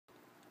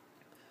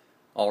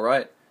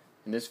Alright,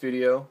 in this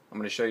video I'm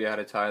going to show you how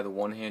to tie the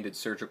one-handed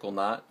surgical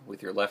knot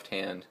with your left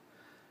hand.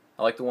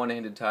 I like the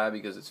one-handed tie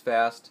because it's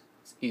fast,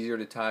 it's easier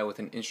to tie with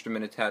an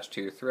instrument attached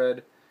to your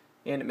thread,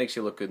 and it makes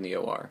you look good in the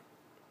OR.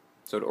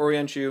 So to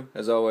orient you,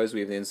 as always, we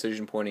have the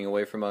incision pointing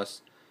away from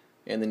us,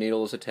 and the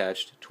needle is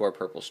attached to our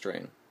purple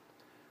string.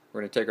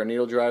 We're going to take our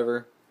needle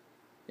driver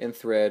and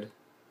thread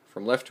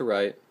from left to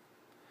right,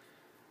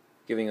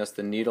 giving us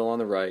the needle on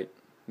the right,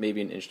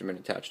 maybe an instrument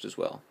attached as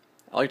well.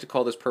 I like to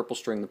call this purple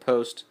string the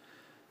post.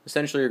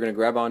 Essentially, you're going to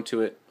grab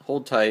onto it,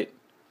 hold tight,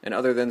 and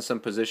other than some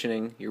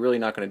positioning, you're really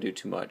not going to do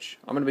too much.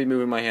 I'm going to be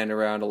moving my hand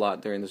around a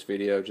lot during this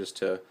video just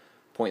to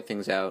point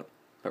things out,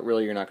 but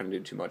really you're not going to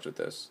do too much with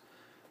this.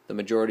 The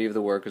majority of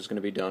the work is going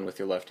to be done with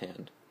your left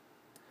hand.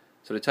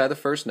 So to tie the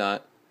first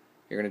knot,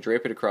 you're going to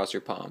drape it across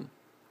your palm.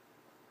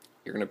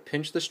 You're going to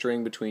pinch the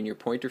string between your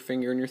pointer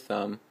finger and your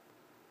thumb,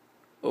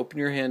 open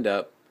your hand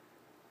up,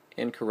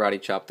 and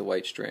karate chop the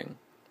white string.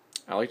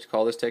 I like to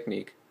call this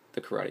technique the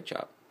karate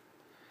chop.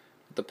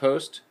 With the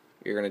post,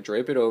 you're going to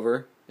drape it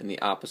over in the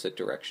opposite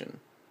direction.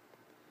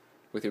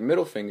 With your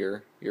middle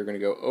finger, you're going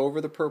to go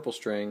over the purple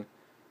string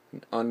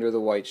and under the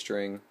white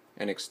string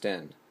and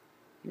extend.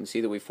 You can see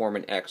that we form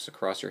an X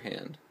across your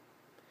hand.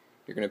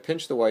 You're going to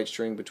pinch the white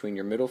string between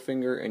your middle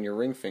finger and your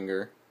ring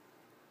finger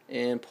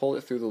and pull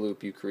it through the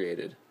loop you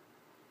created.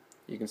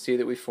 You can see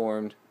that we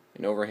formed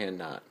an overhand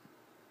knot,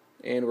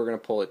 and we're going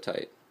to pull it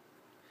tight.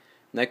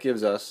 And that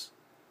gives us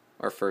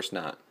our first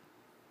knot.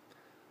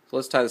 So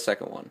let's tie the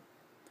second one.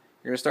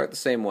 You're going to start the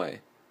same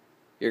way.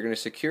 You're going to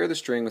secure the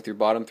string with your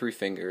bottom three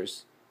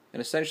fingers and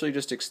essentially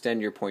just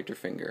extend your pointer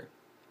finger.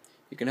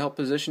 You can help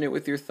position it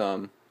with your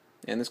thumb,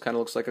 and this kind of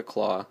looks like a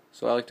claw,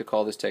 so I like to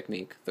call this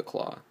technique the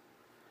claw.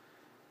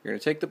 You're going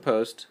to take the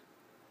post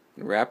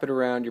and wrap it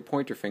around your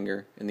pointer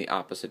finger in the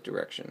opposite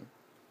direction.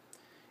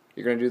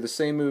 You're going to do the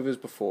same move as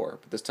before,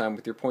 but this time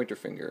with your pointer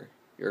finger.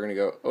 You're going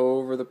to go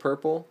over the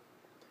purple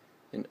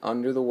and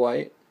under the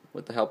white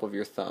with the help of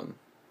your thumb.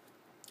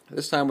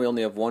 This time we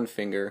only have one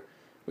finger.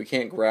 We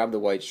can't grab the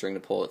white string to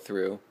pull it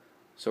through,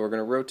 so we're going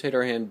to rotate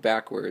our hand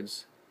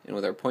backwards and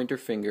with our pointer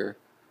finger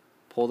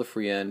pull the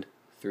free end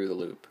through the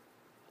loop.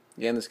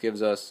 Again, this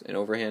gives us an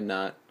overhand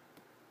knot.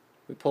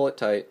 We pull it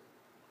tight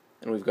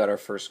and we've got our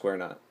first square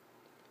knot.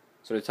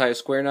 So to tie a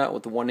square knot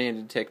with the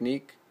one-handed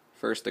technique,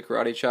 first the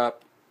karate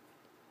chop,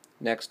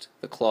 next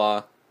the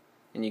claw,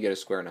 and you get a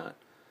square knot.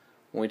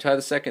 When we tie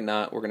the second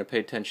knot, we're going to pay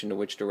attention to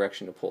which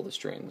direction to pull the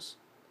strings.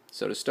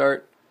 So to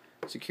start,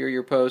 secure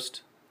your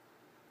post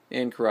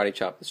and karate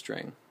chop the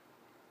string.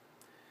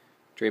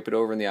 Drape it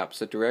over in the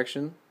opposite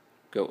direction,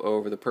 go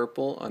over the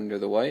purple, under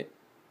the white,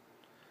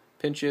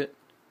 pinch it,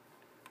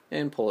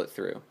 and pull it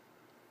through.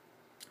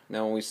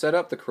 Now when we set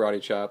up the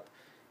karate chop,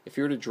 if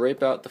you were to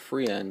drape out the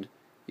free end,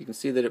 you can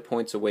see that it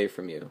points away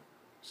from you.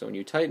 So when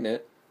you tighten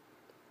it,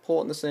 pull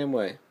it in the same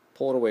way,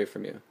 pull it away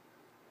from you.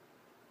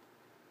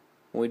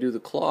 When we do the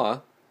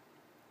claw,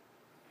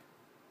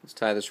 let's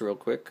tie this real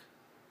quick.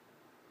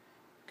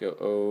 Go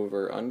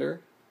over,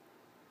 under.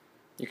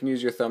 You can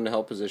use your thumb to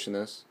help position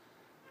this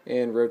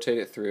and rotate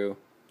it through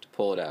to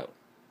pull it out.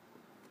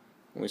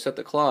 When we set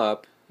the claw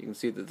up, you can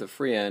see that the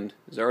free end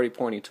is already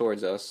pointing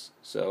towards us,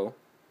 so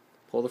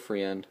pull the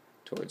free end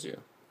towards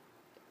you.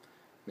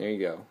 There you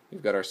go.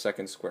 We've got our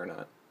second square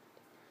knot.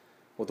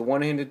 With the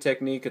one-handed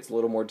technique, it's a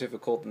little more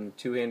difficult than the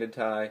two-handed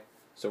tie,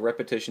 so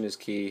repetition is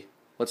key.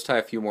 Let's tie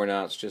a few more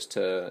knots just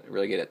to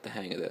really get at the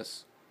hang of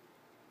this.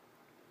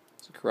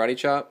 So karate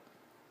chop,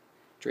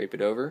 drape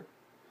it over,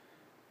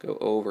 go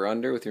over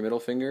under with your middle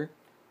finger,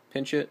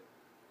 pinch it,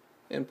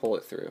 and pull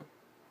it through.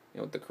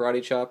 And with the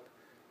karate chop,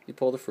 you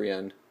pull the free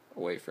end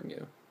away from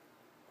you.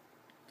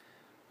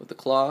 With the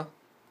claw,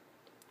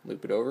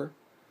 loop it over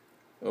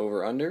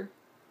under,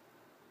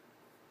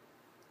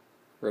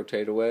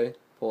 rotate away,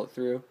 pull it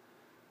through,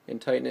 and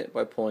tighten it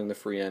by pulling the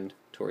free end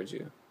towards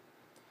you.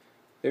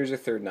 There's your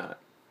third knot.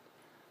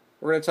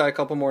 We're going to tie a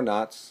couple more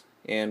knots,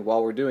 and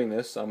while we're doing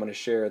this, I'm going to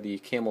share the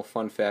camel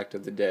fun fact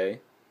of the day.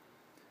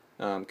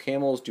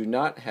 Camels do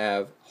not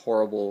have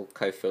horrible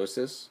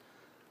kyphosis.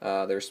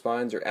 Their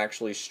spines are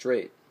actually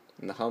straight,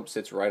 and the hump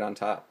sits right on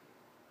top.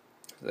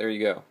 So there you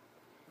go.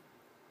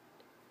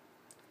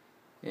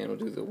 And we'll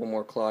do the one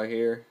more claw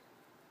here.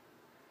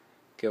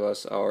 Give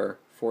us our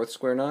fourth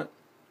square knot.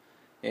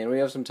 And we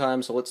have some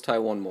time, so let's tie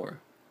one more.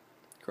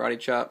 Karate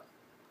chop,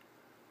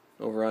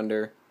 over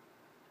under,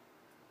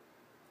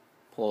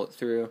 pull it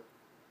through.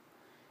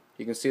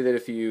 You can see that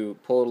if you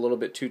pull it a little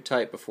bit too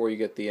tight before you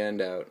get the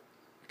end out,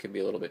 it can be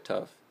a little bit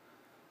tough.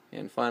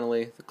 And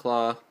finally, the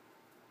claw,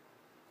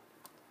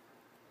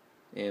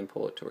 and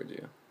pull it towards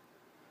you.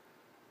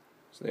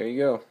 So there you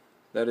go.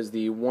 That is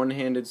the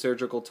one-handed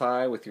surgical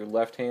tie with your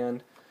left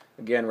hand.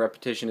 Again,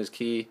 repetition is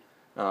key.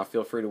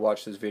 Feel free to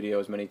watch this video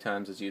as many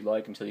times as you'd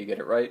like until you get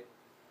it right.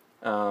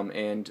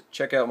 And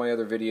check out my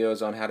other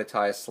videos on how to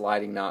tie a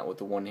sliding knot with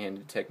the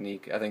one-handed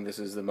technique. I think this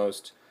is the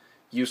most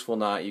useful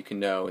knot you can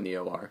know in the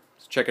OR.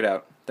 So check it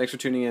out. Thanks for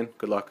tuning in.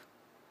 Good luck.